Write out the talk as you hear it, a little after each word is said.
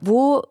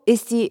Wo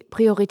ist die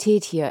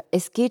Priorität hier?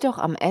 Es geht doch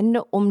am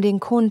Ende um den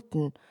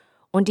Kunden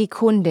und die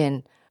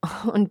Kundin.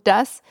 Und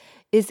das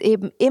ist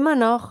eben immer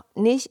noch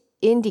nicht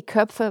in die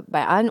Köpfe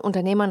bei allen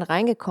Unternehmern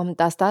reingekommen,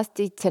 dass das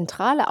die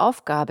zentrale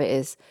Aufgabe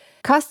ist.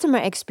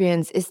 Customer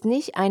Experience ist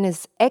nicht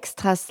eines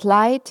extra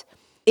Slide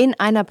in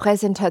einer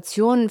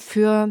Präsentation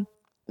für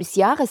das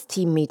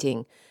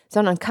Jahresteam-Meeting,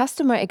 sondern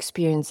Customer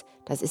Experience,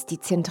 das ist die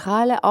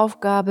zentrale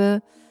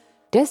Aufgabe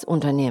des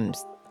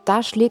Unternehmens.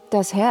 Da schlägt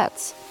das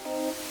Herz.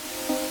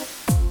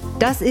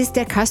 Das ist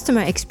der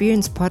Customer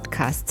Experience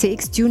Podcast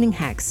CX Tuning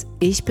Hacks.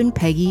 Ich bin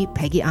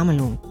Peggy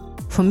Amelung.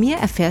 Von mir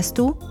erfährst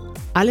du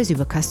alles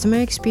über Customer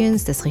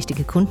Experience, das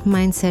richtige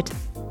Kundenmindset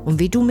und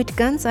wie du mit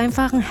ganz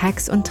einfachen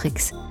Hacks und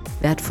Tricks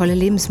wertvolle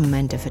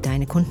Lebensmomente für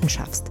deine Kunden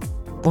schaffst.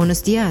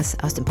 Buenos dias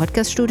aus dem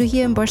Podcaststudio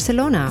hier in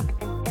Barcelona.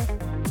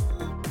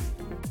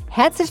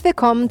 Herzlich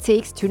willkommen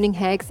CX Tuning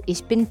Hacks.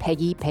 Ich bin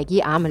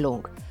Peggy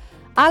Amelung.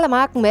 Alle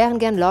Marken wären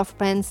gern Love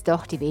Brands,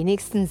 doch die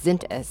wenigsten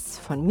sind es.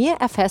 Von mir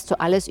erfährst du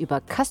alles über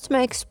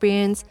Customer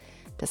Experience,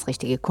 das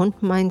richtige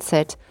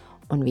Kundenmindset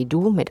und wie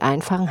du mit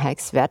einfachen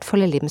Hacks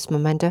wertvolle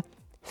Lebensmomente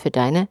für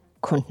deine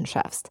Kunden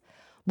schaffst.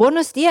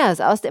 Buenos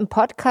dias aus dem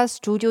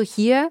Podcaststudio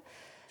hier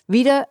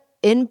wieder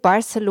in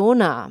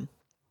Barcelona.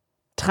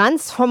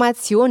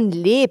 Transformation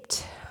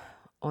lebt,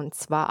 und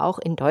zwar auch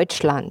in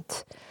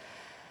Deutschland.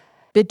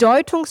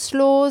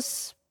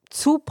 Bedeutungslos,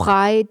 zu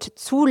breit,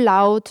 zu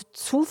laut,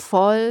 zu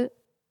voll,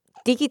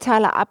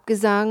 digitaler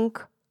Abgesang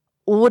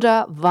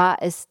oder war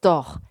es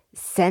doch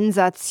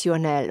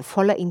sensationell,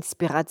 voller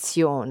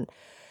Inspiration?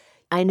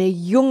 Eine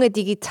junge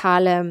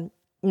digitale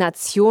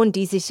Nation,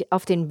 die sich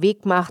auf den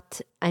Weg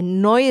macht, ein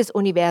neues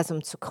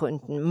Universum zu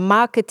gründen,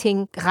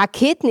 Marketing,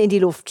 Raketen in die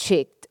Luft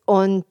schickt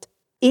und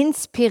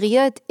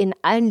inspiriert in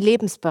allen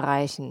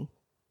Lebensbereichen.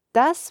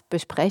 Das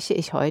bespreche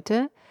ich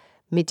heute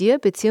mit dir,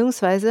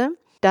 beziehungsweise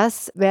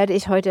das werde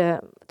ich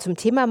heute zum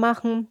Thema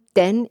machen,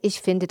 denn ich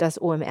finde, das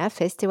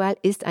OMR-Festival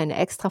ist eine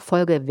extra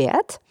Folge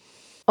wert.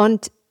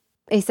 Und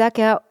ich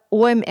sage ja,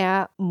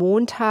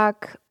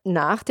 OMR-Montag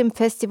nach dem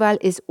Festival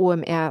ist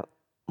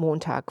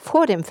OMR-Montag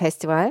vor dem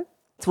Festival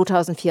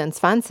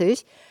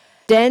 2024.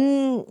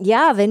 Denn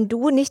ja, wenn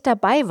du nicht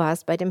dabei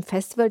warst bei dem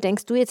Festival,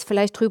 denkst du jetzt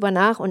vielleicht drüber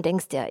nach und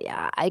denkst dir,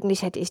 ja,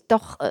 eigentlich hätte ich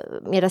doch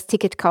mir das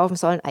Ticket kaufen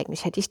sollen,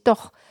 eigentlich hätte ich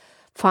doch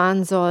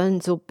fahren sollen,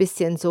 so ein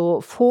bisschen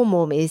so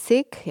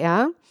FOMO-mäßig,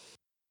 ja.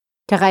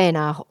 Der Reihe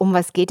nach, um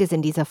was geht es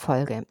in dieser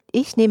Folge?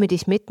 Ich nehme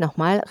dich mit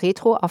nochmal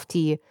retro auf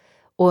die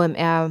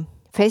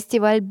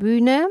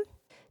OMR-Festivalbühne,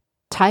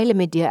 teile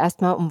mit dir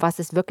erstmal, um was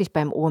es wirklich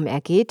beim OMR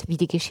geht, wie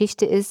die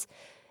Geschichte ist.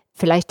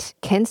 Vielleicht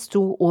kennst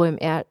du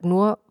OMR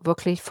nur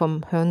wirklich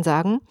vom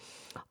Hörensagen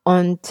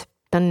und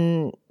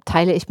dann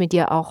teile ich mit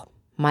dir auch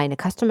meine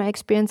Customer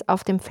Experience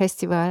auf dem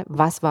Festival,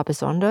 was war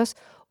besonders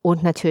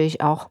und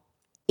natürlich auch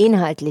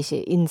inhaltliche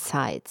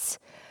Insights.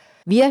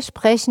 Wir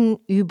sprechen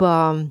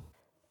über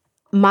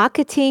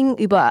Marketing,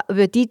 über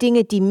die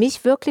Dinge, die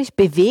mich wirklich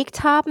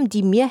bewegt haben,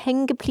 die mir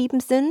hängen geblieben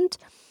sind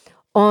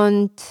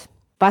und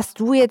was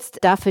du jetzt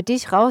da für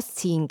dich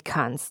rausziehen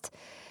kannst.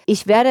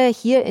 Ich werde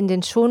hier in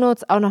den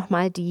Shownotes auch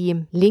nochmal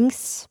die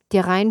Links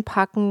dir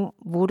reinpacken,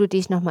 wo du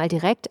dich nochmal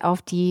direkt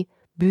auf die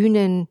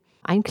Bühnen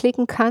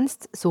einklicken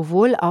kannst,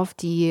 sowohl auf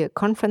die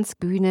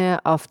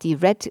Conference-Bühne, auf die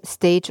Red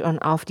Stage und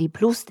auf die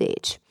Blue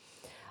Stage.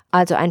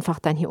 Also einfach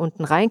dann hier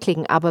unten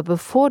reinklicken. Aber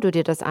bevor du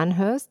dir das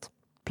anhörst,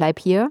 bleib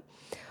hier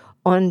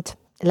und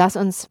lass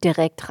uns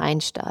direkt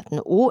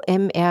reinstarten.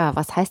 OMR,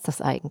 was heißt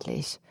das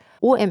eigentlich?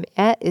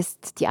 OMR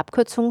ist die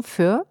Abkürzung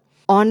für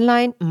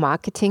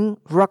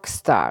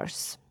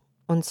Online-Marketing-Rockstars.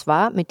 Und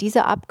zwar mit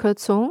dieser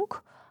Abkürzung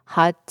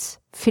hat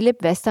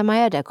Philipp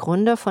Westermeier, der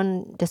Gründer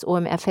des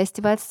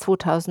OMR-Festivals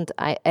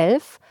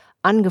 2011,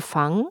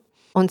 angefangen.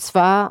 Und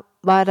zwar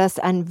war das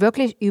ein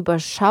wirklich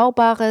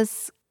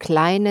überschaubares,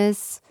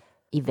 kleines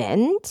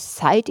Event,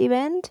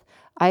 Side-Event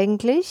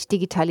eigentlich.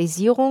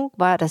 Digitalisierung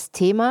war das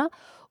Thema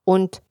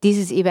und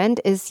dieses Event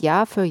ist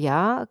Jahr für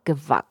Jahr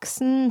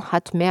gewachsen,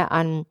 hat mehr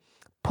an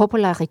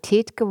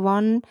Popularität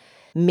gewonnen,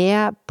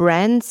 mehr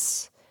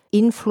Brands,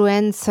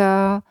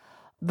 Influencer,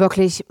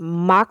 wirklich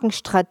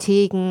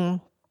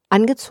Markenstrategen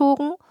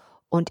angezogen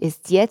und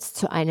ist jetzt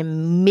zu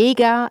einem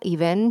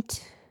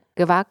Mega-Event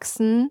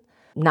gewachsen,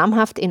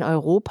 namhaft in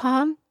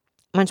Europa.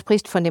 Man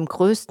spricht von dem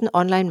größten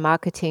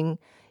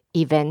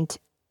Online-Marketing-Event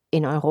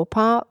in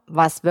Europa,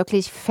 was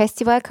wirklich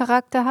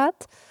Festivalcharakter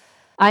hat.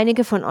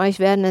 Einige von euch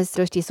werden es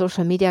durch die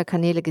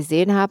Social-Media-Kanäle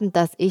gesehen haben,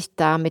 dass ich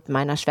da mit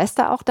meiner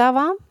Schwester auch da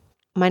war.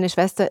 Meine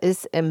Schwester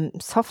ist im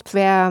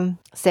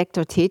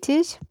Software-Sektor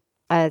tätig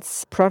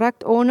als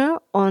Product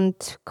Owner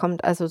und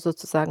kommt also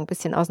sozusagen ein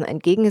bisschen aus einer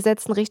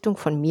entgegengesetzten Richtung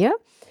von mir.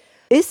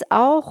 Ist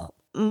auch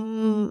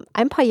ein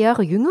paar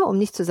Jahre jünger, um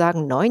nicht zu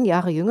sagen 9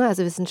 Jahre jünger.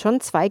 Also wir sind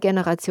schon 2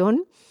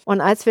 Generationen. Und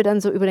als wir dann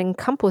so über den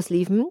Campus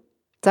liefen,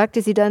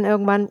 sagte sie dann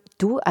irgendwann,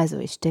 du, also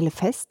ich stelle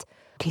fest,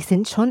 die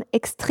sind schon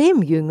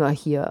extrem jünger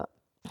hier.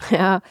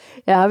 Ja,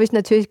 habe ich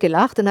natürlich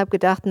gelacht und habe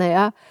gedacht,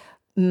 naja,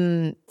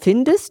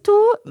 findest du?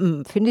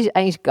 Finde ich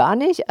eigentlich gar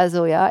nicht.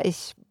 Also ja,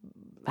 ich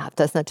habe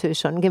das natürlich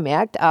schon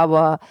gemerkt,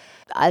 aber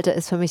Alter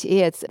ist für mich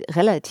jetzt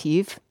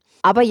relativ.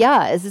 Aber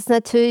ja, es ist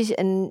natürlich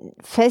ein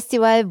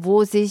Festival,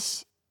 wo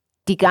sich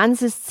die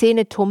ganze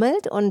Szene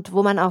tummelt und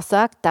wo man auch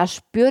sagt, da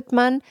spürt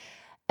man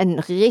ein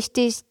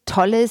richtig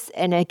tolles,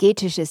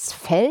 energetisches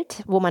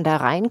Feld, wo man da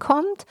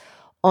reinkommt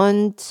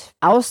und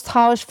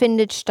Austausch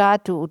findet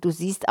statt. Du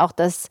siehst auch,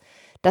 dass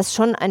das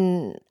schon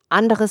ein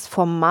anderes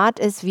Format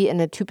ist wie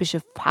eine typische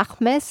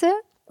Fachmesse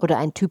oder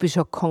ein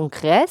typischer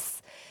Kongress.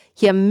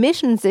 Hier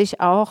mischen sich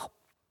auch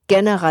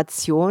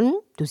Generationen.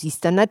 Du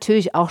siehst dann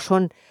natürlich auch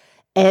schon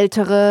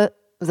ältere,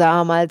 sagen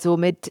wir mal so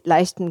mit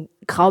leichten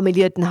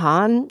graumelierten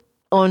Haaren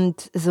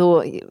und so,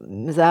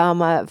 sagen wir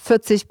mal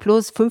 40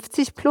 plus,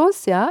 50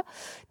 plus, ja.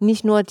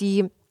 Nicht nur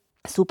die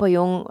super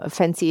jungen,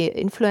 fancy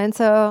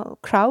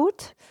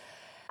Influencer-Crowd.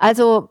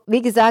 Also,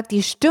 wie gesagt,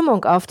 die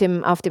Stimmung auf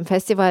dem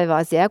Festival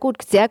war sehr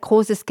gut, sehr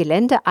großes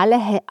Gelände,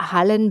 alle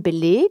Hallen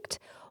belegt.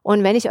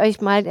 Und wenn ich euch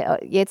mal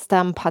jetzt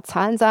da ein paar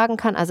Zahlen sagen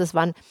kann, also es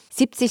waren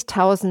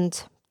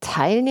 70.000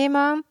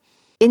 Teilnehmer,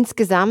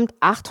 insgesamt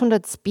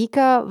 800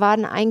 Speaker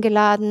waren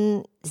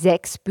eingeladen,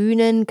 6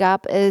 Bühnen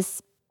gab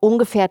es,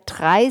 ungefähr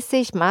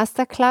 30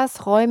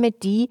 Masterclass-Räume,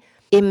 die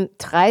im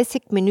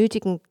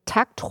 30-minütigen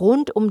Takt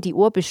rund um die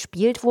Uhr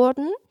bespielt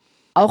wurden,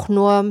 auch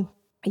nur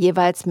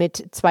jeweils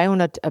mit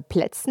 200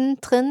 Plätzen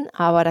drin,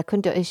 aber da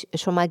könnt ihr euch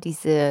schon mal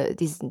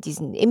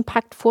diesen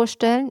Impact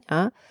vorstellen.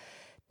 Ja.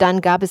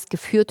 Dann gab es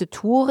geführte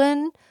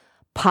Touren,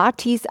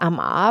 Partys am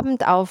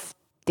Abend auf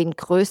den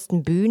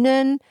größten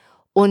Bühnen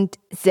und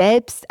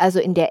selbst also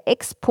in der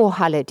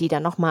Expo-Halle, die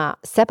dann nochmal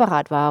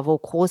separat war, wo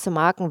große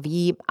Marken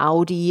wie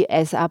Audi,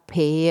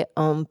 SAP,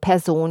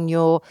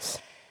 Personio,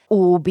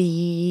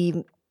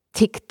 Obi,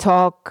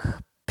 TikTok,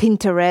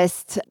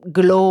 Pinterest,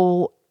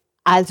 Glow,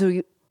 also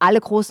alle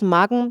großen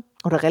Marken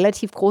oder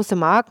relativ große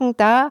Marken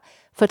da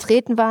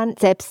vertreten waren.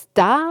 Selbst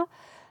da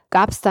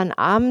gab es dann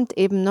Abend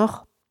eben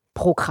noch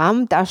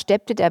Programm, da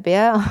steppte der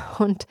Bär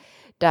und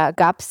da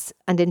gab es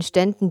an den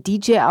Ständen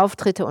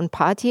DJ-Auftritte und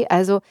Party.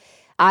 Also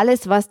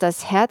alles, was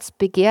das Herz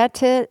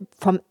begehrte,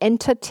 vom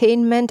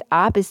Entertainment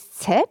A bis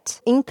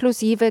Z,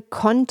 inklusive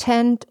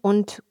Content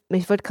und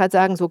ich würde gerade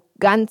sagen, so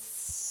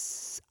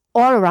ganz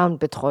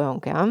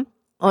Allround-Betreuung, ja.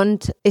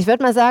 Und ich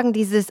würde mal sagen,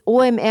 dieses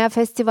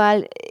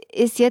OMR-Festival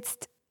ist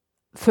jetzt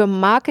für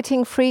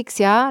Marketing-Freaks,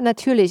 ja,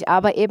 natürlich,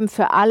 aber eben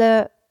für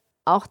alle,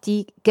 auch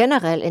die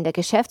generell in der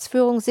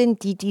Geschäftsführung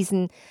sind, die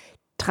diesen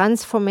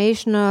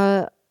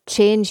Transformational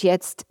Change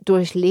jetzt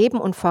durchleben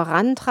und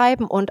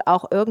vorantreiben und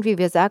auch irgendwie,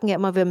 wir sagen ja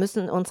immer, wir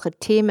müssen unsere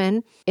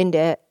Themen in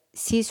der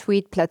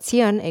C-Suite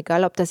platzieren,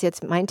 egal ob das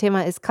jetzt mein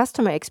Thema ist,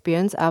 Customer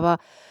Experience, aber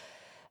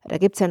da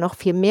gibt es ja noch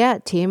viel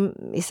mehr Themen.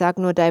 Ich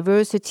sage nur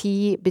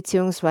Diversity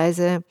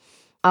beziehungsweise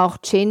auch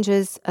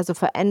Changes, also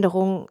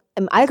Veränderungen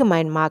im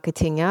allgemeinen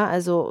Marketing, ja,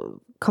 also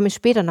komme ich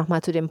später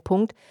nochmal zu dem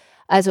Punkt.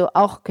 Also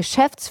auch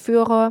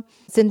Geschäftsführer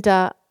sind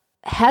da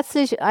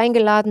herzlich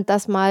eingeladen,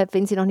 das mal,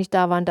 wenn sie noch nicht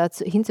da waren,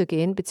 dazu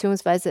hinzugehen,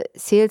 beziehungsweise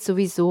Sales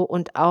sowieso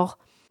und auch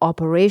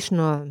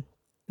Operational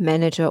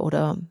Manager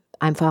oder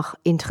einfach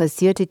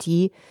Interessierte,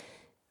 die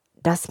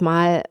das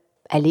mal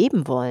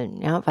erleben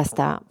wollen, ja, was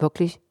da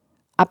wirklich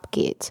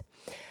abgeht.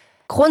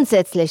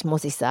 Grundsätzlich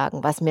muss ich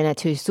sagen, was mir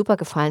natürlich super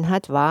gefallen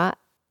hat, war,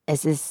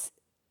 es ist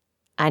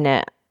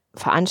eine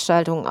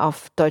Veranstaltung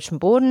auf deutschem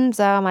Boden,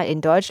 sagen wir mal,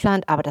 in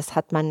Deutschland, aber das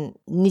hat man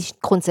nicht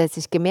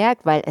grundsätzlich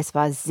gemerkt, weil es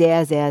war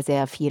sehr, sehr,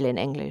 sehr viel in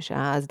Englisch.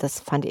 Ja. Also das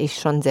fand ich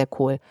schon sehr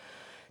cool,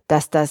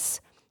 dass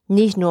das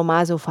nicht nur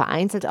mal so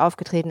vereinzelt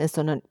aufgetreten ist,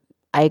 sondern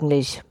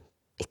eigentlich,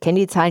 ich kenne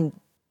die Zahlen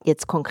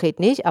jetzt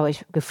konkret nicht, aber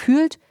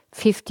gefühlt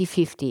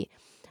 50-50.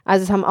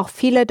 Also es haben auch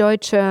viele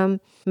deutsche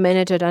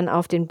Manager dann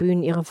auf den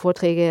Bühnen ihre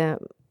Vorträge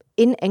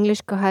in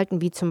Englisch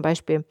gehalten, wie zum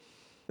Beispiel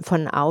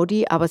von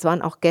Audi, aber es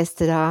waren auch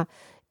Gäste da,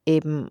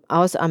 eben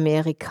aus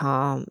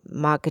Amerika,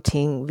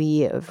 Marketing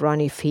wie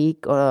Ronnie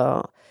Fieg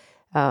oder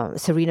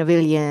Serena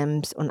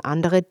Williams und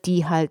andere,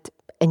 die halt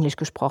Englisch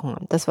gesprochen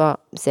haben. Das war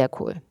sehr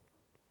cool.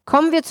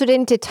 Kommen wir zu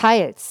den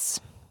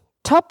Details.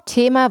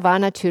 Top-Thema war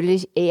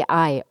natürlich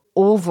AI,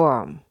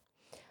 Over.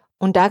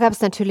 Und da gab es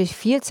natürlich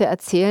viel zu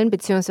erzählen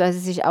bzw.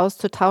 sich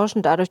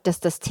auszutauschen, dadurch, dass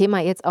das Thema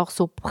jetzt auch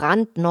so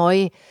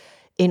brandneu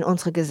in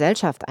unsere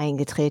Gesellschaft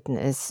eingetreten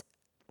ist.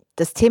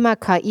 Das Thema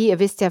KI, ihr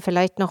wisst ja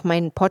vielleicht noch,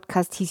 mein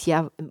Podcast hieß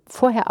ja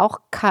vorher auch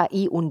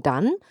KI und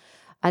dann,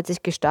 als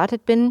ich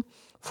gestartet bin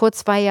vor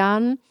 2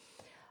 Jahren.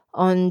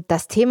 Und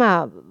das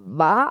Thema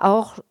war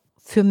auch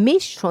für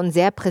mich schon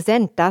sehr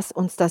präsent, dass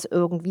uns das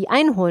irgendwie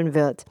einholen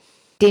wird.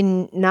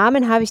 Den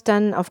Namen habe ich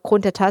dann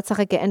aufgrund der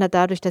Tatsache geändert,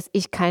 dadurch, dass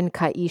ich keine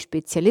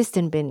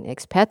KI-Spezialistin bin,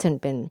 Expertin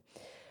bin.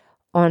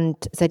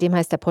 Und seitdem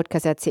heißt der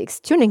Podcast ja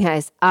CX Tuning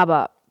heißt.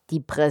 Aber die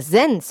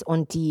Präsenz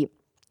und die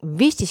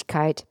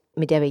Wichtigkeit,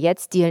 mit der wir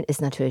jetzt dealen,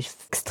 ist natürlich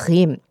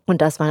extrem.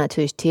 Und das war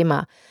natürlich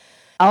Thema.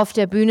 Auf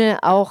der Bühne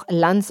auch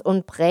Lanz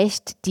und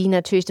Brecht, die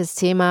natürlich das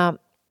Thema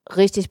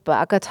richtig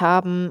beackert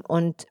haben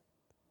und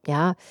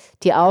ja,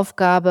 die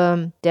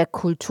Aufgabe der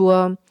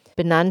Kultur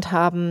benannt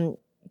haben,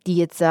 die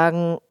jetzt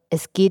sagen,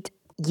 es geht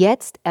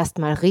jetzt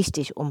erstmal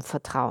richtig um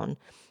Vertrauen.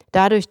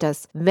 Dadurch,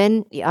 dass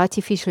wenn die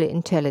Artificial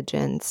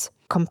Intelligence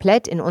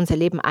komplett in unser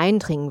Leben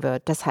eindringen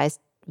wird, das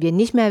heißt, wir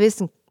nicht mehr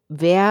wissen,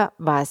 wer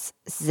was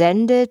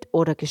sendet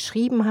oder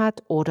geschrieben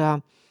hat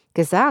oder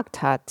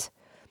gesagt hat,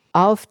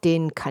 auf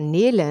den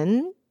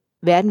Kanälen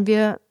werden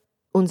wir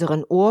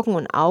unseren Ohren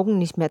und Augen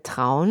nicht mehr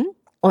trauen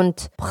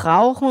und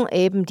brauchen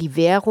eben die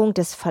Währung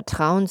des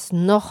Vertrauens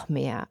noch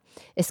mehr.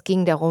 Es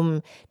ging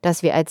darum,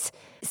 dass wir als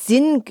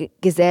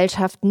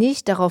Sinngesellschaft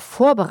nicht darauf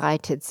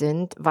vorbereitet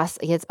sind, was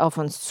jetzt auf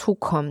uns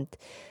zukommt,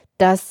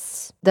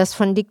 dass das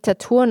von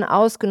Diktaturen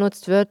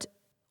ausgenutzt wird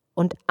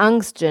und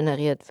Angst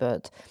generiert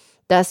wird,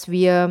 dass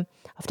wir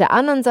auf der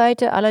anderen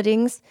Seite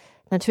allerdings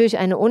natürlich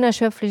eine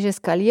unerschöpfliche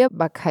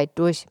Skalierbarkeit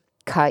durch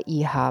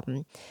KI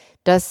haben,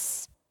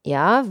 dass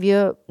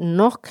wir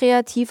noch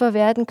kreativer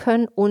werden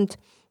können und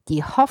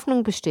die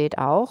Hoffnung besteht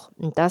auch,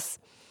 und das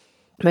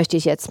möchte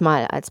ich jetzt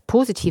mal als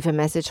positive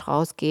Message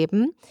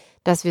rausgeben,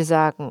 dass wir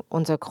sagen,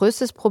 unser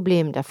größtes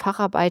Problem, der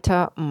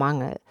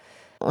Facharbeitermangel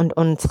und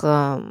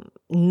unsere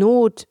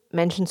Not,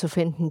 Menschen zu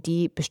finden,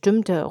 die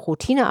bestimmte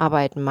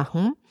Routinearbeiten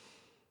machen,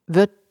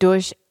 wird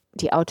durch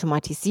die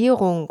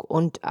Automatisierung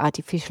und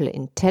Artificial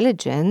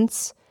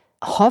Intelligence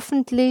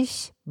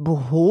hoffentlich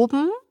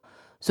behoben,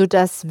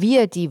 sodass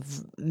wir die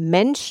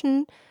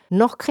Menschen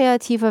noch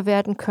kreativer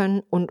werden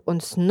können und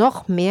uns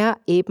noch mehr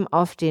eben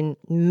auf den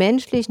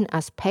menschlichen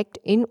Aspekt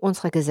in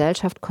unserer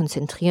Gesellschaft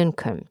konzentrieren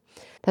können.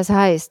 Das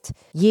heißt,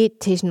 je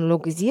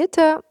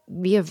technologisierter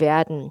wir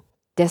werden,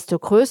 desto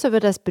größer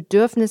wird das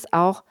Bedürfnis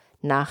auch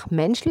nach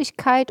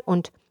Menschlichkeit,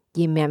 und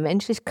je mehr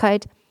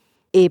Menschlichkeit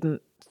eben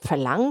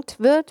verlangt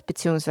wird,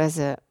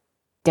 beziehungsweise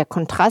der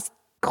Kontrast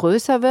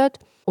größer wird,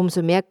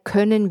 umso mehr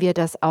können wir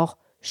das auch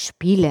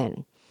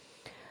spielen.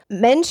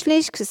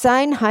 Menschlich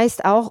sein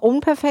heißt auch,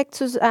 unperfekt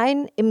zu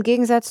sein, im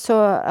Gegensatz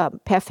zur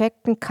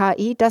perfekten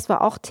KI. Das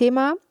war auch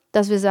Thema,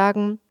 dass wir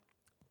sagen,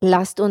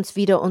 lasst uns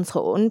wieder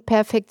unsere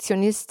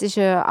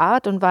unperfektionistische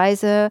Art und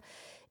Weise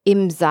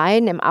im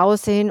Sein, im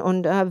Aussehen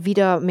und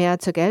wieder mehr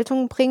zur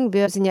Geltung bringen.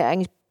 Wir sind ja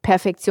eigentlich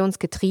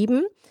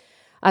perfektionsgetrieben.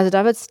 Also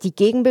da wird es die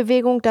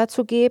Gegenbewegung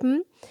dazu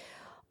geben.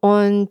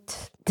 Und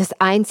das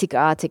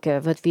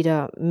Einzigartige wird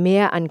wieder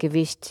mehr an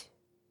Gewicht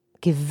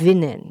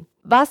gewinnen.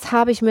 Was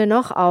habe ich mir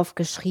noch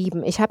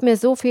aufgeschrieben? Ich habe mir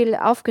so viel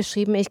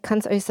aufgeschrieben, ich kann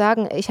es euch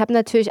sagen. Ich habe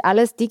natürlich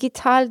alles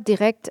digital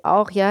direkt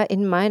auch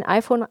in mein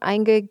iPhone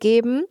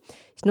eingegeben.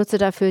 Ich nutze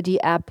dafür die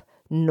App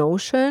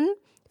Notion,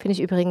 finde ich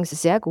übrigens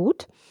sehr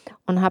gut,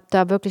 und habe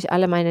da wirklich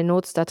alle meine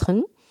Notes da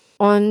drin.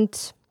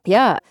 Und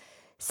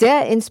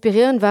sehr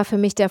inspirierend war für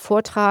mich der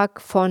Vortrag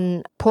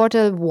von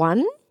Portal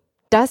One.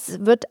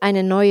 Das wird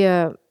eine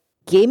neue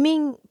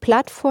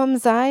Gaming-Plattform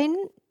sein,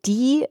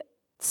 die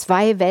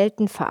zwei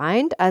Welten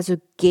vereint, also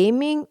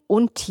Gaming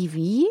und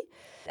TV.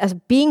 Also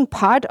being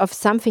part of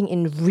something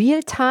in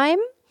real time,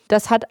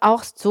 das hat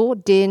auch so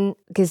den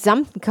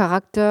gesamten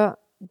Charakter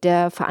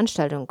der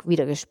Veranstaltung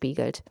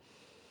wiedergespiegelt.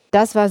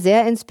 Das war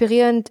sehr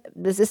inspirierend.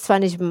 Das ist zwar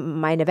nicht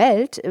meine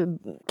Welt,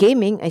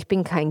 Gaming, ich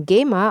bin kein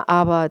Gamer,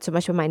 aber zum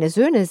Beispiel meine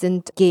Söhne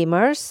sind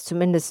Gamers,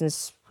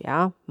 zumindest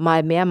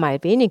mal mehr,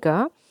 mal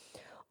weniger.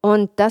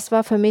 Und das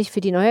war für mich,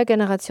 für die neue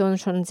Generation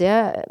schon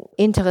sehr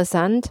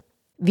interessant,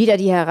 wie da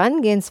die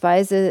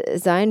Herangehensweise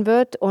sein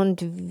wird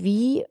und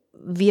wie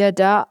wir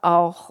da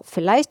auch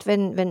vielleicht,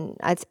 wenn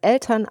als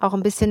Eltern auch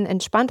ein bisschen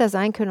entspannter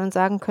sein können und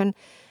sagen können,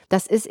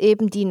 das ist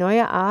eben die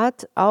neue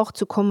Art, auch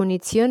zu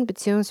kommunizieren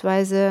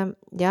beziehungsweise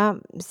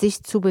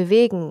sich zu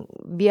bewegen.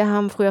 Wir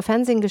haben früher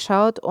Fernsehen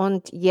geschaut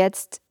und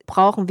jetzt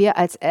brauchen wir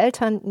als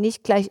Eltern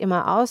nicht gleich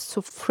immer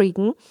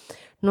auszufreaken,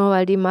 nur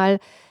weil die mal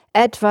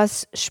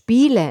etwas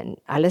spielen.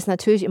 Alles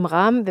natürlich im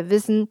Rahmen, wir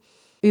wissen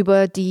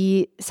über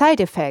die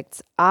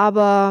Side-Effects.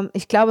 Aber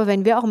ich glaube,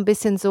 wenn wir auch ein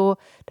bisschen so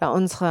da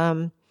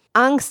unsere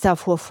Angst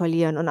davor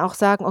verlieren und auch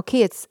sagen, okay,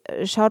 jetzt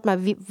schaut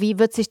mal, wie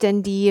wird sich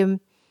denn die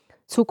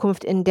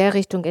Zukunft in der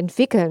Richtung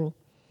entwickeln,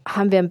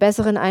 haben wir einen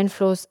besseren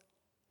Einfluss,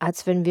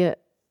 als wenn wir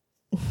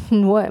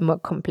nur immer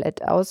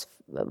komplett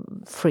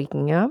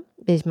ausfreaken,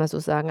 will ich mal so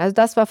sagen. Also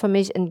das war für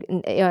mich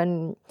eher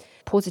ein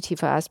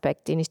positiver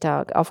Aspekt, den ich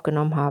da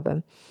aufgenommen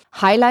habe.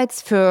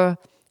 Highlights für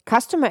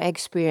Customer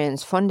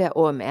Experience von der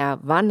OMR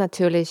waren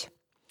natürlich,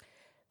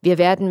 wir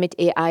werden mit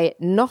AI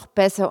noch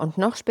besser und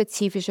noch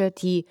spezifischer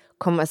die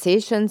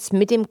Conversations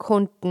mit dem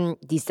Kunden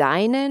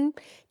designen,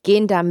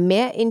 gehen da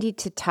mehr in die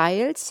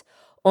Details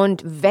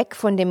und weg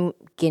von den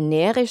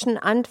generischen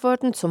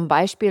Antworten. Zum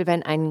Beispiel,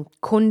 wenn ein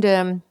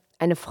Kunde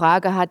eine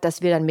Frage hat,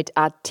 dass wir dann mit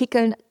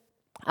Artikeln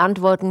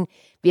antworten.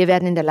 Wir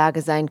werden in der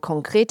Lage sein,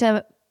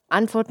 konkrete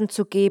Antworten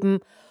zu geben.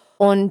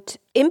 Und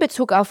in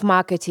Bezug auf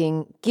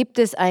Marketing gibt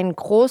es einen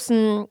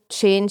großen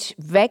Change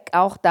weg,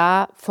 auch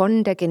da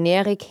von der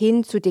Generik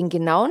hin zu den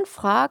genauen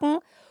Fragen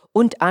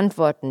und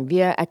Antworten.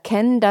 Wir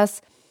erkennen,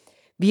 dass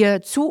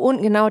wir zu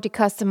ungenau die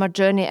Customer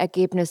Journey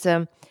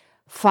Ergebnisse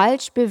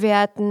falsch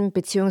bewerten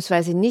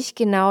bzw. nicht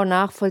genau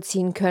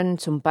nachvollziehen können.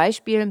 Zum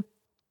Beispiel,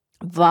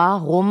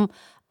 warum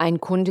ein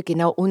Kunde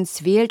genau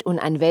uns wählt und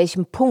an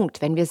welchem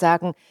Punkt. Wenn wir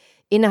sagen,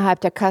 innerhalb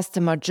der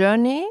Customer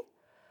Journey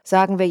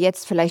sagen wir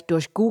jetzt vielleicht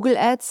durch Google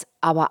Ads,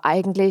 aber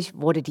eigentlich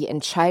wurde die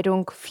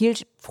Entscheidung viel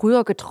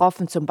früher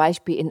getroffen, zum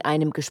Beispiel in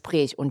einem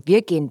Gespräch. Und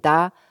wir gehen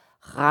da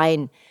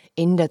rein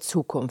in der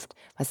Zukunft,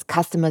 was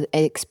Customer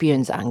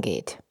Experience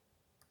angeht.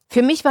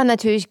 Für mich war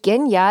natürlich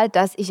genial,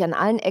 dass ich an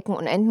allen Ecken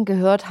und Enden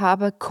gehört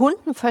habe,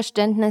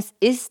 Kundenverständnis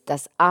ist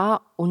das A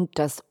und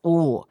das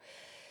O.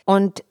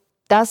 Und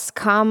das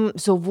kam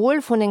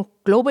sowohl von den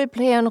Global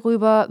Playern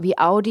rüber wie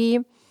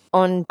Audi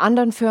und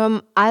anderen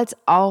Firmen, als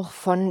auch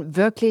von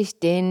wirklich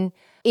den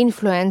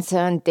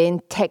Influencern,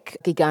 den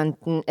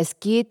Tech-Giganten. Es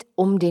geht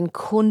um den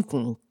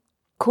Kunden.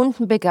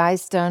 Kunden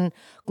begeistern,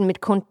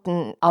 mit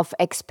Kunden auf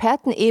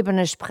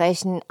Expertenebene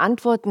sprechen,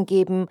 Antworten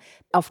geben,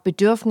 auf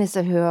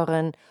Bedürfnisse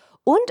hören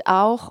und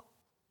auch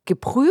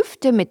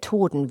geprüfte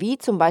Methoden, wie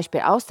zum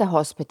Beispiel aus der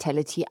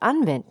Hospitality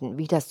anwenden,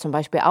 wie das zum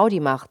Beispiel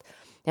Audi macht.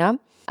 Ja?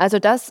 Also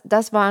das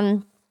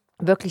waren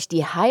wirklich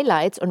die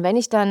Highlights. Und wenn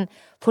ich dann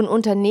von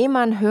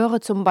Unternehmern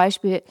höre zum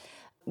Beispiel,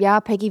 ja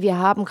Peggy, wir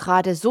haben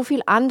gerade so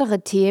viele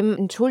andere Themen,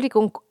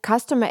 Entschuldigung,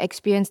 Customer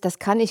Experience, das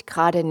kann ich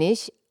gerade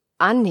nicht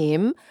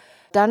annehmen,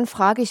 dann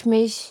frage ich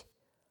mich,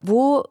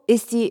 wo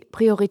ist die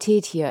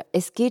Priorität hier?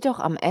 Es geht doch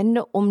am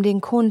Ende um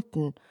den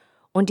Kunden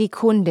und die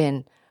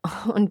Kundin.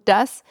 Und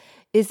das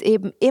ist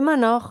eben immer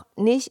noch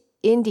nicht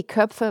in die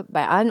Köpfe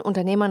bei allen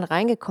Unternehmern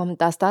reingekommen,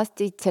 dass das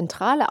die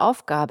zentrale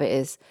Aufgabe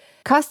ist.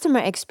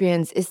 Customer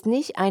Experience ist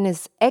nicht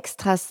eines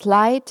extra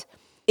Slide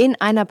in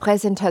einer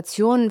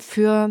Präsentation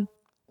für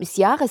das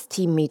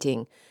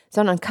Jahresteam-Meeting,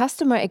 sondern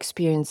Customer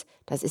Experience,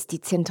 das ist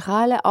die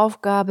zentrale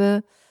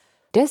Aufgabe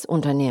des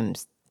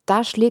Unternehmens.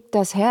 Da schlägt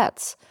das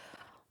Herz.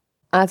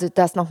 Also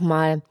das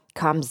nochmal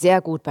kam sehr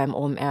gut beim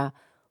OMR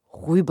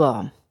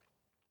rüber.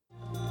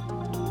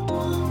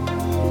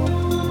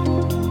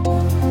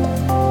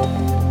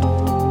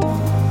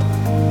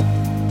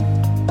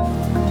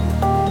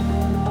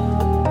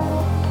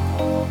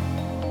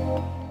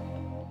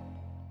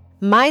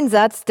 Mein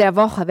Satz der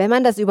Woche, wenn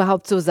man das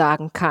überhaupt so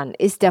sagen kann,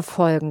 ist der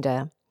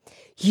folgende.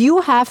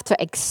 You have to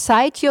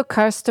excite your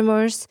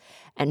customers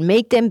and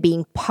make them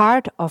being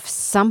part of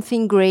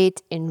something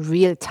great in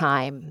real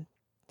time.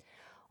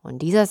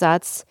 Und dieser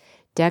Satz,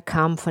 der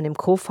kam von dem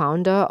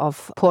Co-Founder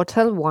of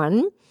Portal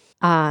One,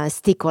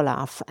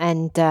 Stikolov.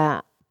 And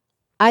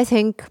I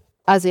think,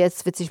 also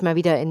jetzt wird sich mal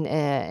wieder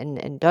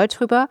in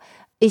Deutsch rüber.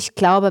 Ich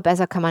glaube,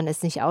 besser kann man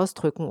es nicht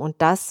ausdrücken.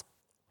 Und das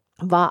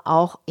war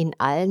auch in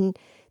allen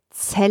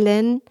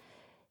Zellen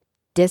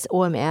des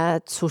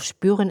OMR zu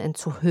spüren und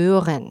zu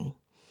hören.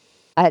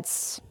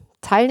 Als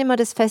Teilnehmer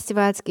des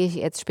Festivals gehe ich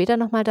jetzt später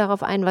nochmal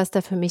darauf ein, was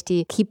da für mich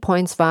die Key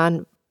Points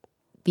waren,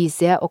 wie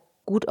sehr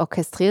gut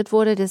orchestriert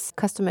wurde, das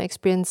Customer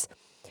Experience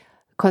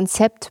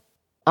Konzept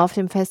auf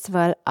dem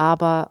Festival,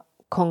 aber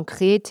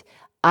konkret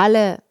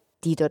alle,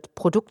 die dort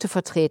Produkte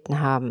vertreten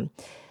haben.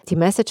 Die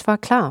Message war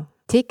klar.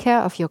 Take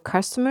care of your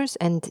customers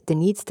and the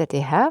needs that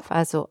they have.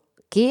 Also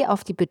geh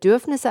auf die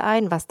Bedürfnisse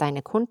ein, was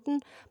deine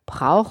Kunden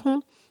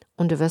brauchen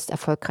und du wirst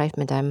erfolgreich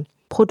mit deinem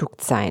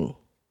Produkt sein.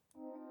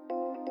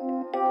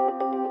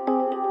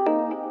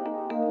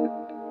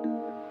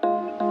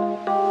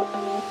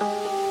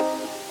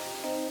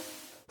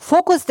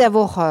 Fokus der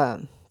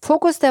Woche.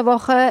 Fokus der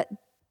Woche,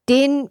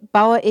 den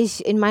baue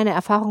ich in meine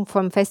Erfahrung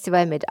vom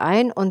Festival mit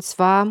ein, und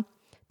zwar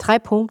 3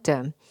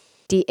 Punkte.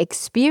 Die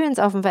Experience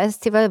auf dem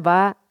Festival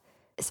war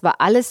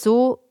alles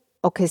so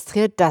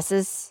orchestriert, dass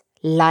es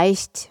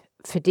leicht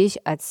für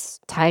dich als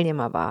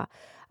Teilnehmer war.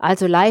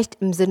 Also leicht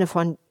im Sinne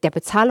von der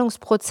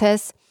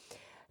Bezahlungsprozess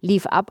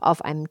lief ab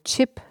auf einem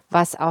Chip,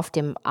 was auf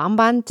dem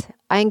Armband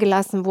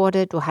eingelassen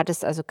wurde. Du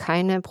hattest also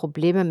keine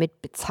Probleme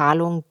mit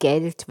Bezahlung,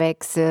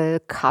 Geldwechsel,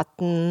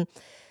 Karten,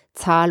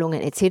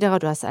 Zahlungen etc.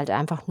 Du hast halt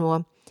einfach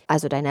nur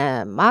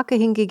deine Marke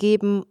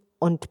hingegeben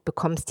und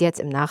bekommst jetzt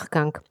im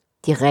Nachgang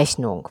die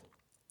Rechnung.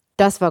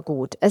 Das war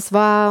gut. Es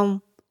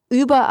war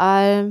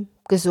überall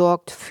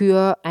gesorgt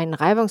für einen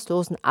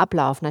reibungslosen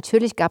Ablauf.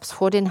 Natürlich gab es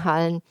vor den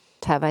Hallen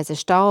teilweise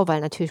Stau,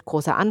 weil natürlich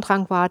großer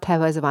Andrang war.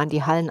 Teilweise waren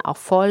die Hallen auch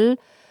voll.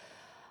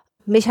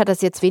 Mich hat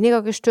das jetzt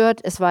weniger gestört.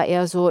 Es war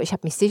eher so, ich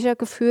habe mich sicher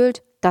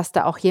gefühlt, dass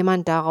da auch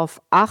jemand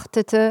darauf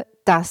achtete,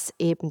 dass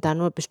eben da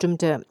nur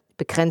bestimmte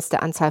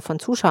begrenzte Anzahl von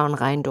Zuschauern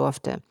rein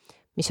durfte.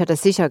 Mich hat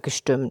das sicher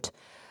gestimmt.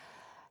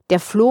 Der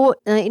Floh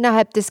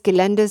innerhalb des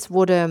Geländes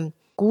wurde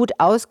gut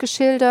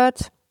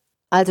ausgeschildert.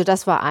 Also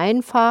das war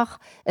einfach.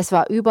 Es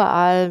war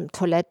überall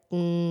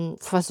Toiletten,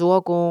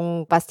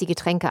 Versorgung, was die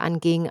Getränke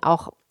anging,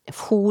 auch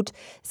Food.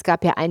 Es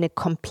gab ja eine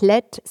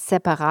komplett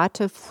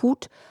separate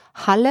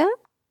Foodhalle.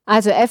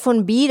 Also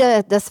F&B,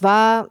 das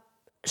war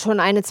schon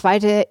eine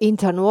zweite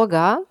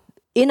Internorga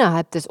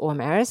innerhalb des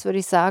OMRs, würde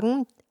ich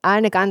sagen.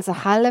 Eine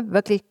ganze Halle,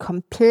 wirklich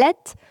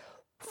komplett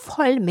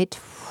voll mit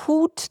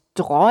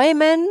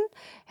Food-Träumen,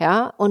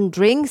 ja, und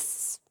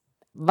Drinks,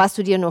 was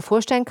du dir nur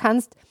vorstellen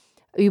kannst,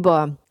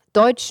 über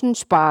deutschen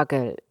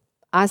Spargel,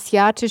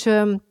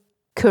 asiatische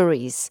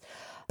Currys,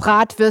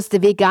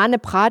 Bratwürste, vegane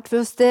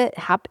Bratwürste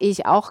habe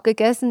ich auch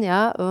gegessen,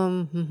 ja,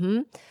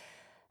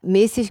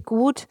 mäßig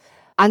gut.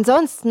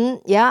 Ansonsten,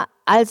 ja,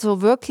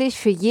 also wirklich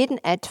für jeden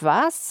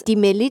etwas. Die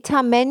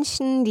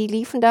Melita-Männchen, die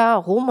liefen da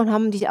rum und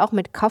haben dich auch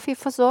mit Kaffee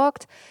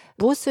versorgt.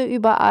 Busse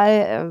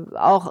überall,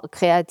 auch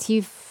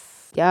kreativ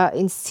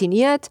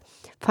inszeniert.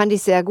 Fand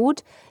ich sehr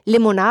gut.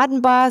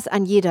 Limonadenbars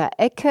an jeder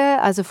Ecke.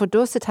 Also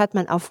verdurstet hat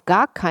man auf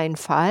gar keinen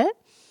Fall.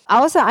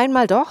 Außer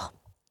einmal doch.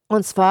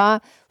 Und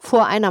zwar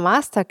vor einer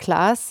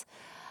Masterclass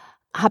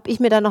habe ich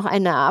mir dann noch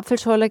eine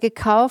Apfelschorle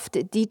gekauft.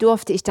 Die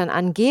durfte ich dann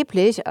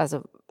angeblich,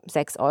 also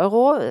 6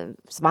 Euro.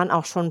 Es waren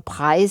auch schon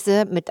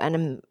Preise mit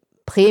einem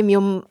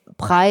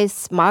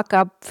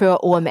Premium-Preis-Markup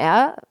für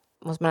OMR,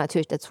 muss man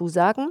natürlich dazu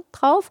sagen,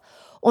 drauf.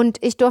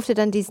 Und ich durfte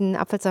dann diesen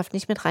Apfelsaft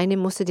nicht mit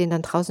reinnehmen, musste den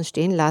dann draußen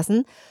stehen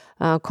lassen,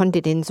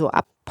 konnte den so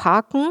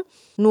abparken.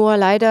 Nur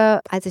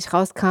leider, als ich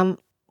rauskam,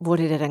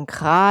 wurde der dann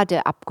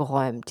gerade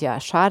abgeräumt. Ja,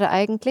 schade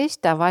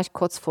eigentlich, da war ich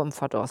kurz vorm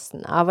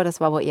Verdursten. Aber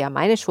das war wohl eher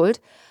meine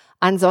Schuld.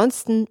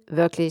 Ansonsten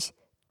wirklich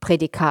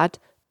Prädikat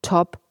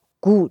top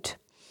gut.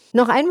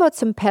 Noch ein Wort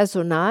zum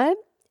Personal.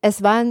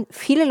 Es waren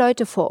viele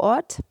Leute vor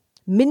Ort,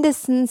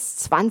 mindestens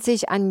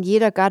 20 an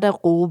jeder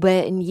Garderobe,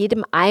 in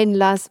jedem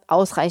Einlass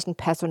ausreichend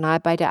Personal.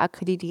 Bei der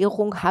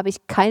Akkreditierung habe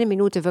ich keine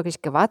Minute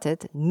wirklich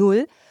gewartet,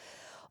 0.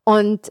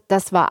 Und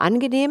das war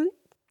angenehm.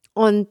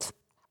 Und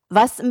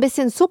was ein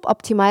bisschen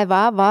suboptimal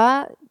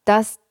war,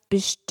 dass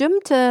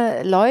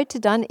bestimmte Leute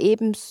dann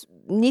eben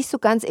nicht so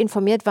ganz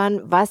informiert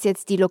waren, was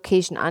jetzt die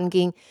Location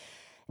anging,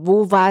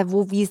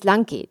 wie es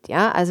lang geht.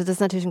 Ja? Also das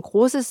ist natürlich ein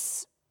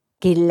großes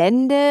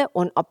Gelände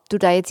und ob du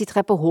da jetzt die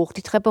Treppe hoch,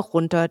 die Treppe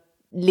runter,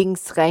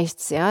 links,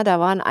 rechts, ja, da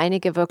waren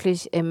einige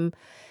wirklich im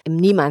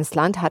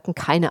Niemandsland, hatten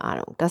keine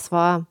Ahnung.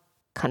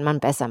 Kann man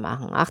besser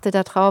machen. Achte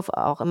darauf,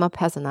 auch immer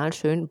Personal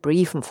schön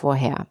briefen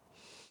vorher.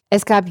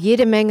 Es gab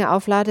jede Menge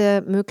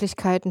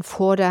Auflademöglichkeiten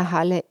vor der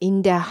Halle,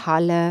 in der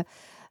Halle,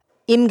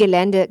 im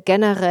Gelände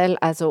generell,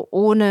 also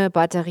ohne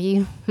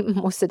Batterie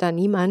musste da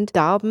niemand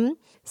darben.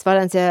 Es war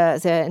dann sehr,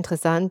 sehr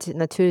interessant,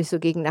 natürlich so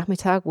gegen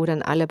Nachmittag, wo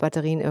dann alle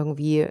Batterien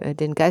irgendwie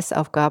den Geist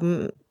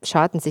aufgaben,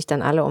 scharten sich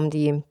dann alle um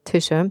die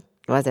Tische.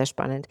 War sehr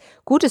spannend.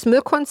 Gutes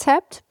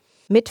Müllkonzept,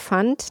 mit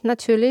Pfand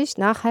natürlich,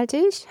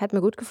 nachhaltig, hat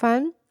mir gut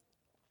gefallen.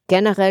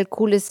 Generell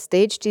cooles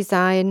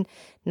Stage-Design,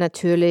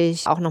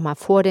 natürlich auch nochmal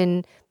vor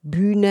den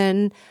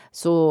Bühnen,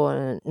 so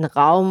ein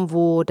Raum,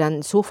 wo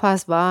dann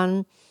Sofas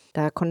waren.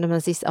 Da konnte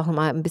man sich auch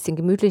nochmal ein bisschen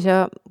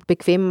gemütlicher,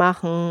 bequem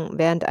machen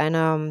während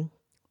eines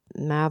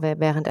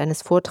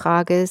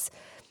Vortrages.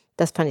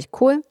 Das fand ich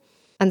cool.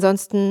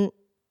 Ansonsten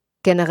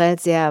generell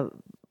sehr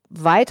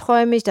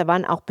weiträumig. Da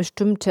waren auch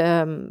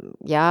bestimmte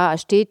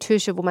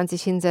Stehtische, wo man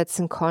sich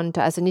hinsetzen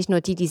konnte. Also nicht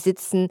nur die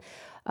sitzen,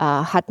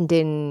 hatten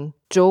den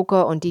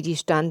Joker und die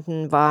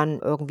standen, waren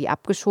irgendwie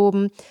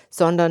abgeschoben,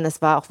 sondern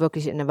es war auch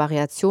wirklich eine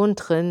Variation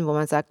drin, wo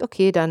man sagt,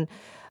 okay, dann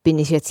bin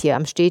ich jetzt hier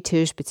am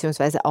Stehtisch,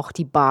 beziehungsweise auch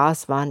die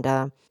Bars waren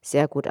da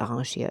sehr gut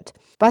arrangiert.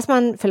 Was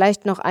man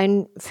vielleicht noch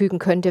einfügen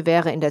könnte,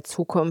 wäre in der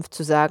Zukunft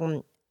zu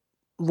sagen,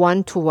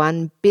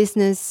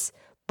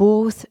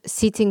 One-to-One-Business-Booth,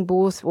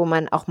 Seating-Booth, wo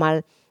man auch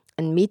mal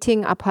ein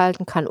Meeting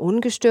abhalten kann,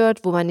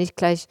 ungestört, wo man nicht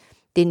gleich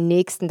den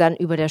Nächsten dann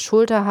über der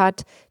Schulter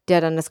hat, der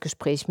dann das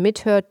Gespräch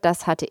mithört.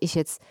 Das hatte ich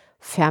jetzt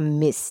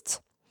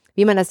vermisst.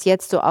 Wie man das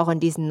jetzt so auch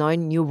in diesen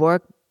neuen New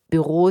Work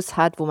Büros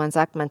hat, wo man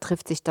sagt, man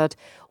trifft sich dort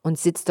und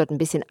sitzt dort ein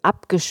bisschen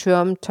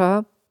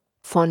abgeschirmter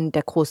von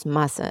der großen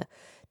Masse.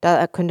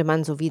 Da könnte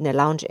man so wie eine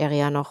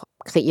Lounge-Area noch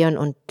kreieren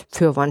und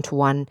für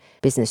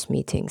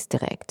One-to-One-Business-Meetings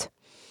direkt.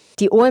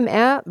 Die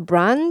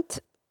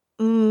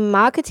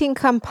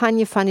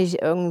OMR-Brand-Marketing-Kampagne fand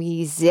ich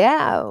irgendwie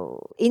sehr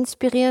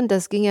inspirierend.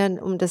 Das ging ja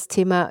um das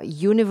Thema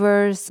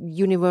Universe,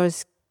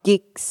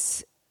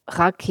 Gigs,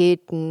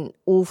 Raketen,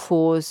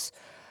 UFOs,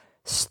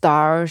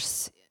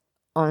 Stars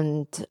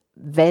und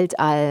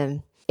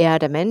Weltall, eher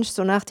der Mensch,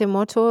 so nach dem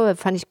Motto.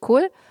 Fand ich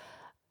cool.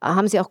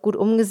 Haben sie auch gut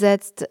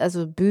umgesetzt,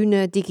 also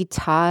Bühne,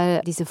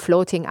 digital, diese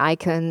Floating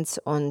Icons,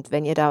 und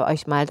wenn ihr da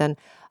euch mal dann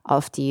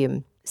auf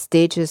die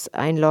Stages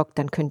einloggt,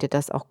 dann könnt ihr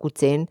das auch gut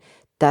sehen.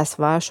 Das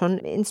war schon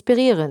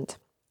inspirierend.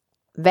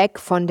 Weg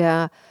von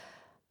der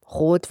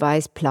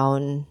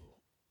rot-weiß-blauen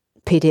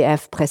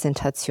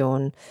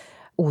PDF-Präsentation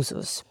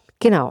Usus.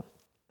 Genau.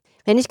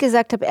 Wenn ich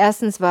gesagt habe,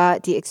 erstens war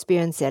die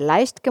Experience sehr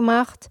leicht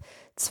gemacht,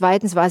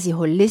 zweitens war sie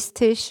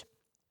holistisch,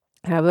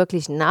 ja,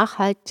 wirklich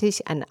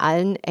nachhaltig an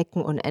allen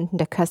Ecken und Enden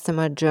der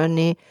Customer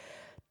Journey,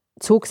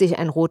 zog sich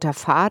ein roter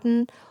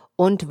Faden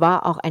und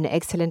war auch eine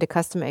exzellente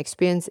Customer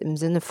Experience im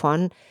Sinne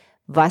von,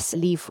 was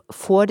lief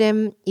vor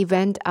dem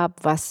Event ab,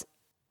 was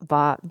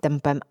war dann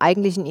beim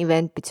eigentlichen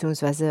Event,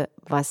 beziehungsweise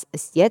was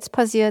ist jetzt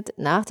passiert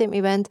nach dem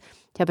Event.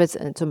 Ich habe jetzt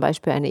zum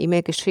Beispiel eine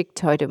E-Mail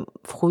geschickt heute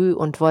früh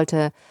und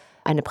wollte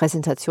eine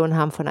Präsentation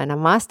haben von einer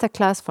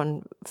Masterclass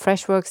von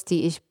Freshworks,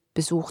 die ich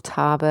besucht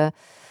habe,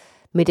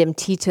 mit dem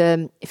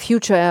Titel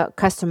Future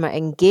Customer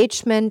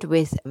Engagement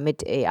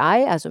mit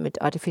AI, also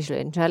mit Artificial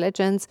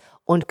Intelligence,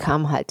 und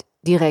kam halt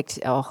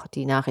direkt auch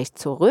die Nachricht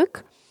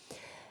zurück.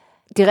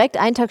 Direkt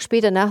einen Tag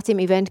später nach dem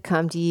Event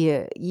kam die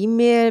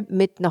E-Mail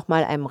mit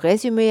nochmal einem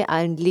Resümee,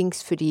 allen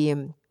Links für die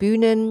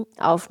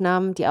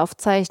Bühnenaufnahmen, die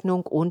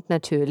Aufzeichnung und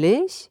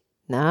natürlich,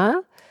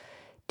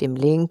 dem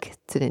Link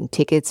zu den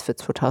Tickets für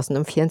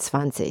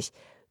 2024.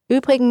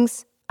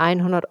 Übrigens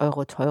 100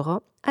 €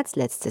 teurer als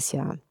letztes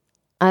Jahr.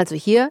 Also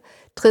hier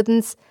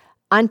drittens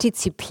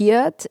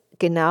antizipiert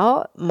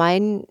genau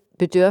mein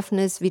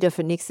Bedürfnis wieder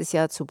für nächstes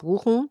Jahr zu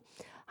buchen.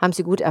 Haben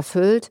sie gut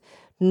erfüllt.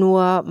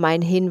 Nur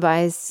mein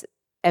Hinweis,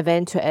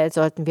 eventuell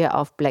sollten wir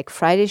auf Black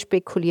Friday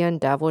spekulieren.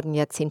 Da wurden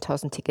ja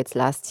 10.000 Tickets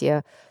last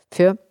year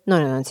für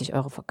 99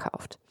 €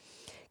 verkauft.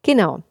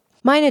 Genau.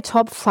 Meine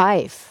Top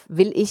 5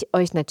 will ich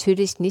euch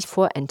natürlich nicht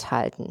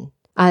vorenthalten.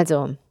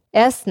 Also,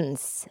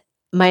 erstens,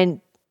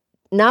 mein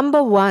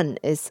Number 1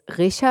 ist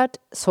Richard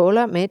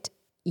Solar mit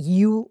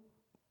you.com.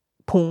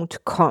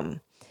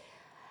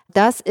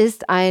 Das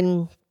ist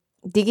ein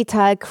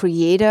Digital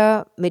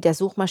Creator mit der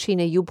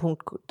Suchmaschine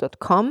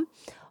you.com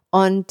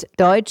und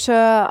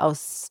Deutscher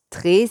aus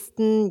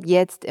Dresden,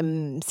 jetzt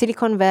im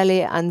Silicon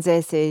Valley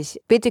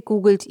ansässig. Bitte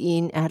googelt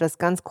ihn. Er hat was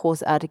ganz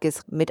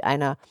Großartiges mit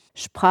einer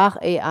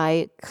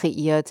Sprach-AI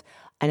kreiert,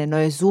 eine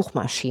neue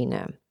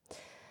Suchmaschine.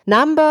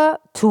 Number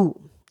 2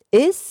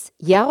 ist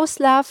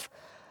Jaroslav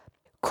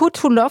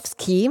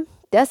Kutulowski.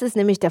 Das ist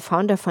nämlich der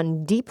Founder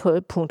von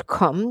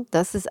deeple.com.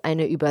 Das ist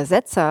eine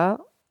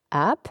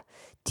Übersetzer-App,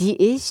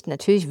 die ich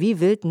natürlich wie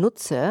wild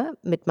nutze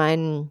mit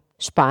meinen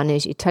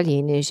Spanisch,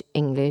 Italienisch,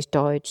 Englisch,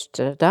 Deutsch.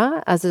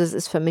 Also das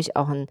ist für mich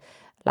auch ein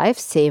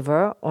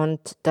Lifesaver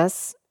und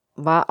das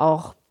war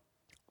auch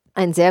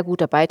ein sehr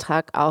guter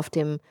Beitrag auf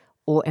dem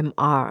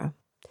OMR.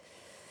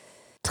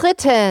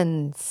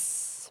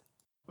 Drittens,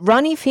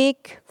 Ronnie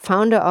Fick,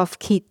 Founder of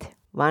Kit,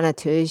 war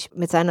natürlich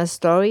mit seiner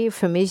Story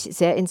für mich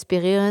sehr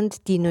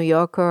inspirierend. Die New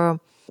Yorker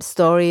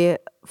Story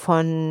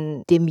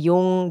von dem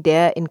Jungen,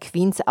 der in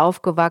Queens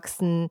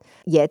aufgewachsen,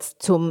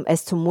 jetzt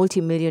es zum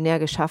Multimillionär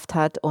geschafft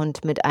hat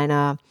und mit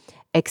einer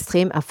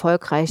extrem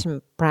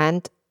erfolgreichen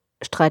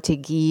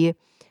Brandstrategie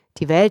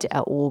die Welt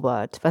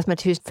erobert. Was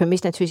natürlich für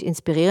mich natürlich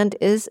inspirierend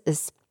ist,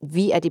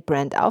 wie er die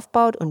Brand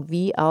aufbaut und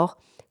wie auch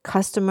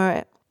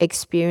Customer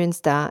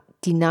Experience da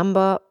die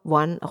Number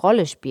 1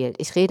 Rolle spielt.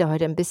 Ich rede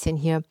heute ein bisschen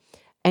hier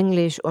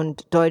Englisch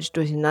und Deutsch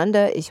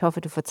durcheinander. Ich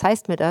hoffe, du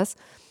verzeihst mir das.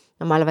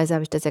 Normalerweise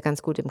habe ich das ja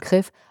ganz gut im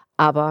Griff,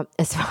 aber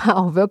es war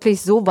auch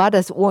wirklich, so war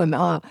das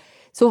OMR.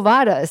 So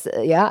war das,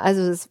 ja.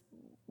 Also das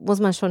muss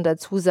man schon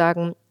dazu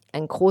sagen,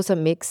 ein großer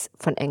Mix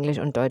von Englisch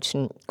und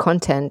deutschen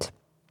Content.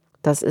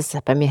 Das ist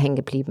bei mir hängen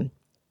geblieben.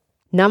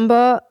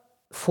 Number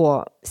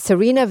 4.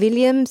 Serena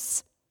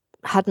Williams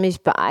hat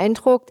mich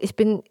beeindruckt. Ich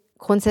bin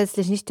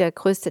grundsätzlich nicht der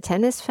größte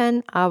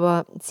Tennis-Fan,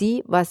 aber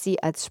was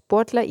sie als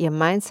Sportler, ihr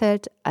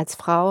Mindset als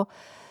Frau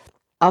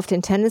auf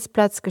den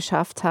Tennisplatz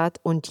geschafft hat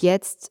und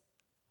jetzt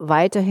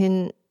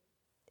weiterhin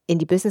in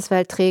die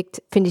Businesswelt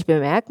trägt, finde ich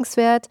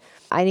bemerkenswert.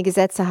 Einige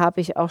Sätze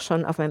habe ich auch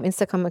schon auf meinem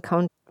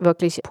Instagram-Account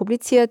wirklich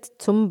publiziert.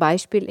 Zum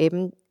Beispiel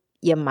eben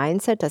ihr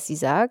Mindset, dass sie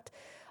sagt,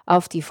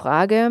 auf die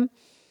Frage,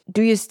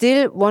 do you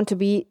still want to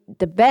be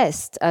the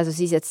best? Also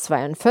sie ist jetzt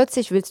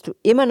 42, willst du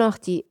immer noch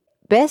die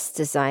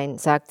Beste sein,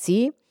 sagt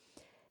sie.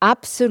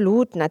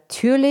 Absolut,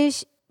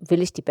 natürlich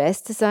will ich die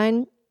Beste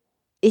sein.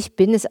 Ich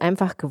bin es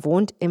einfach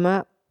gewohnt,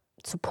 immer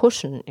zu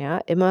pushen, ja,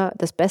 immer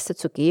das Beste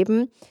zu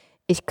geben.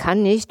 Ich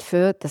kann nicht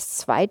für das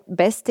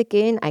Zweitbeste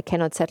gehen. I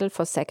cannot settle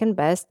for second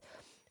best.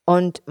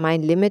 Und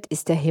mein Limit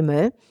ist der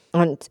Himmel.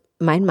 Und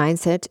mein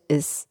Mindset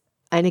ist,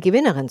 eine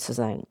Gewinnerin zu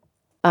sein.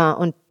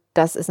 Und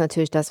das ist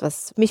natürlich das,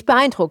 was mich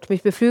beeindruckt,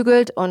 mich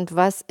beflügelt und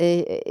was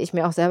ich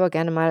mir auch selber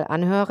gerne mal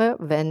anhöre,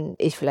 wenn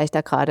ich vielleicht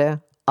da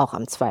gerade auch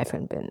am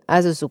Zweifeln bin.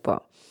 Also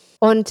super.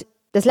 Und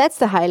das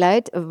letzte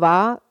Highlight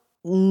war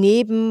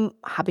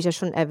habe ich ja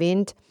schon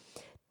erwähnt,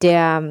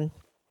 der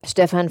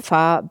Stefan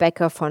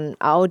Fahrbecker von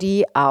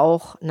Audi,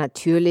 auch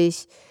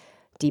natürlich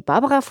die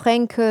Barbara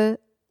Frenkel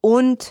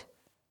und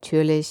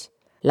natürlich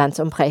Lanz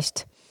und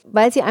Precht,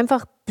 weil sie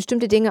einfach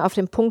bestimmte Dinge auf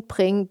den Punkt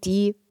bringen,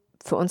 die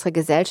für unsere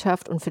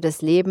Gesellschaft und für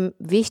das Leben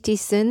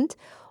wichtig sind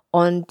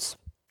und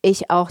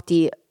ich auch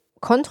die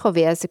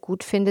Kontroverse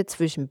gut finde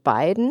zwischen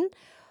beiden.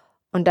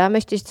 Und da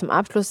möchte ich zum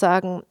Abschluss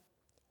sagen,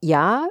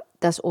 ja,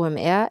 das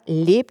OMR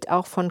lebt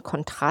auch von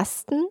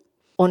Kontrasten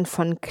und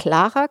von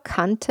klarer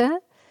Kante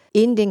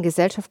in den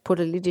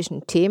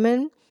gesellschaftspolitischen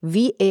Themen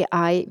wie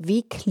AI,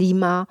 wie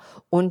Klima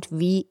und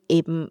wie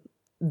eben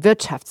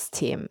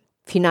Wirtschaftsthemen,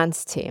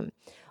 Finanzthemen.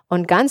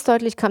 Und ganz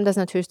deutlich kam das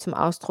natürlich zum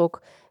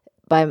Ausdruck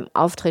beim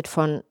Auftritt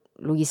von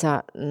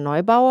Luisa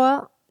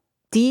Neubauer.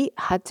 Die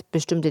hat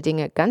bestimmte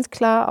Dinge ganz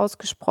klar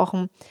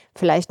ausgesprochen,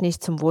 vielleicht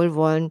nicht zum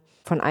Wohlwollen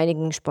von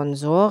einigen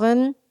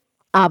Sponsoren,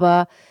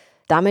 aber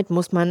damit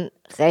muss man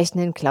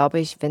rechnen,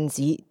 glaube ich, wenn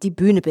sie die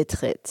Bühne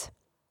betritt.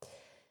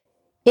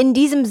 In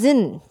diesem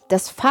Sinn,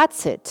 das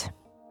Fazit: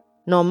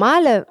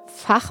 Normale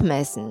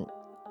Fachmessen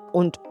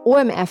und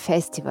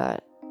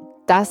OMR-Festival,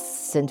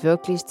 das sind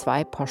wirklich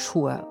zwei Paar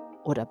Schuhe.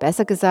 Oder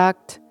besser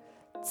gesagt,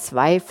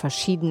 zwei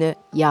verschiedene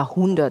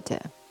Jahrhunderte.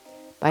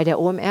 Bei der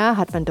OMR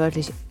hat man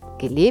deutlich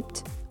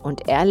gelebt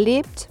und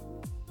erlebt,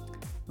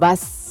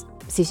 was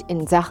sich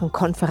in Sachen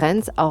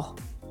Konferenz auch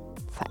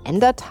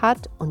verändert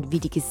hat und wie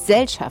die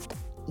Gesellschaft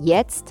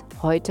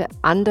heute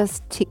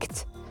anders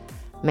tickt.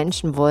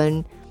 Menschen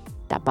wollen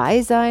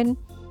dabei sein,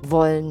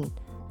 wollen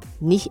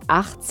nicht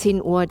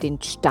 18 Uhr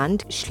den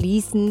Stand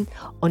schließen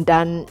und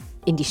dann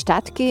in die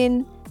Stadt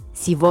gehen.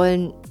 Sie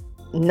wollen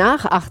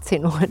nach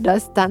 18 Uhr,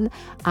 dass dann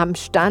am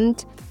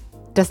Stand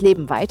das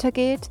Leben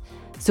weitergeht,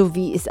 so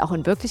wie es auch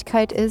in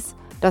Wirklichkeit ist.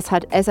 Das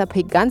hat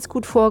SAP ganz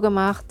gut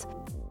vorgemacht.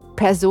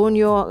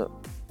 Personio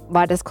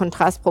war das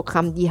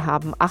Kontrastprogramm, die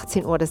haben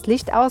 18 Uhr das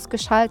Licht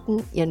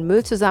ausgeschalten, ihren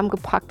Müll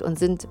zusammengepackt und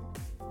sind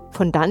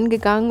von dann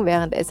gegangen,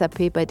 während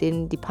SAP bei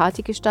denen die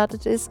Party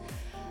gestartet ist.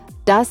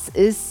 Das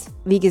ist,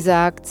 wie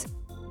gesagt,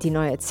 die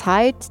neue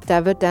Zeit.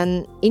 Da wird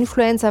dann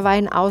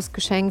Influencer-Wein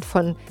ausgeschenkt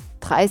von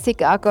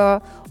 30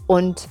 Acker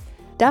und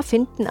da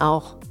finden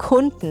auch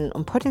Kunden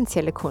und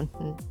potenzielle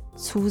Kunden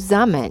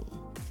zusammen.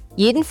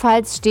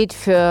 Jedenfalls steht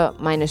für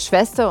meine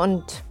Schwester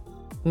und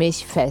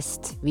mich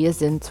fest, wir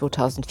sind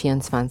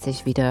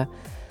 2024 wieder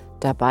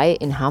dabei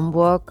in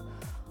Hamburg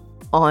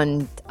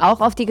und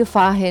auch auf die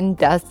Gefahr hin,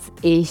 dass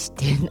ich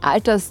den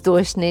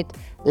Altersdurchschnitt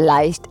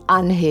leicht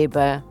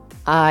anhebe.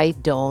 I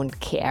don't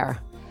care.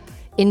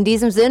 In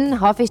diesem Sinn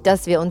hoffe ich,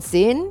 dass wir uns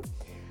sehen.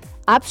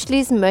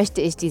 Abschließen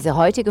möchte ich diese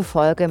heutige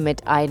Folge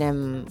mit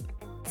einem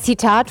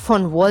Zitat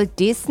von Walt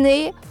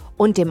Disney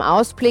und dem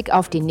Ausblick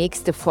auf die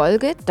nächste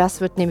Folge.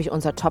 Das wird nämlich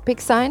unser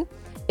Topic sein.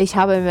 Ich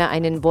habe mir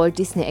einen Walt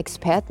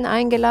Disney-Experten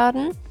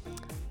eingeladen,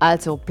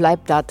 also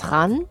bleibt da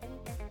dran.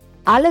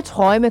 Alle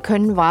Träume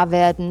können wahr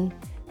werden,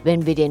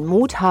 wenn wir den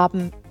Mut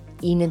haben,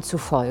 ihnen zu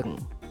folgen.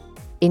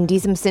 In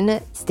diesem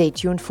Sinne, stay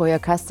tuned for your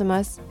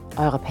customers,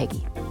 eure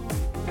Peggy.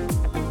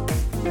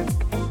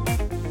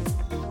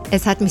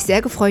 Es hat mich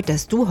sehr gefreut,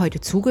 dass du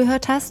heute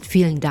zugehört hast.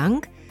 Vielen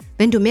Dank.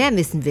 Wenn du mehr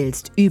wissen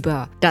willst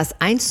über das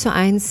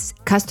 1:1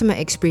 Customer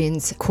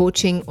Experience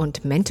Coaching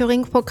und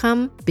Mentoring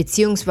Programm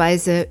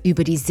beziehungsweise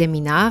über die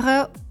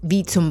Seminare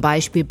wie zum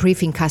Beispiel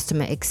Briefing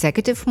Customer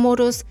Executive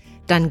Modus,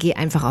 dann geh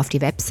einfach auf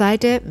die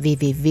Webseite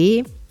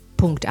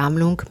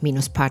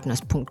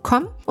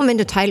www.amlung-partners.com und wenn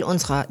du Teil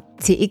unserer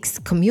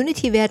CX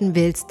Community werden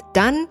willst,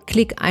 dann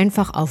klick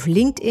einfach auf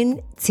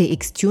LinkedIn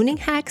CX Tuning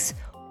Hacks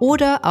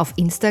oder auf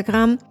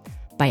Instagram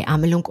bei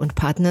Amelung und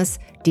Partners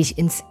dich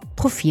ins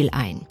Profil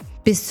ein.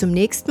 Bis zum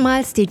nächsten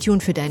Mal, stay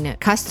tuned für deine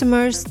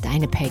Customers,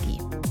 deine Peggy.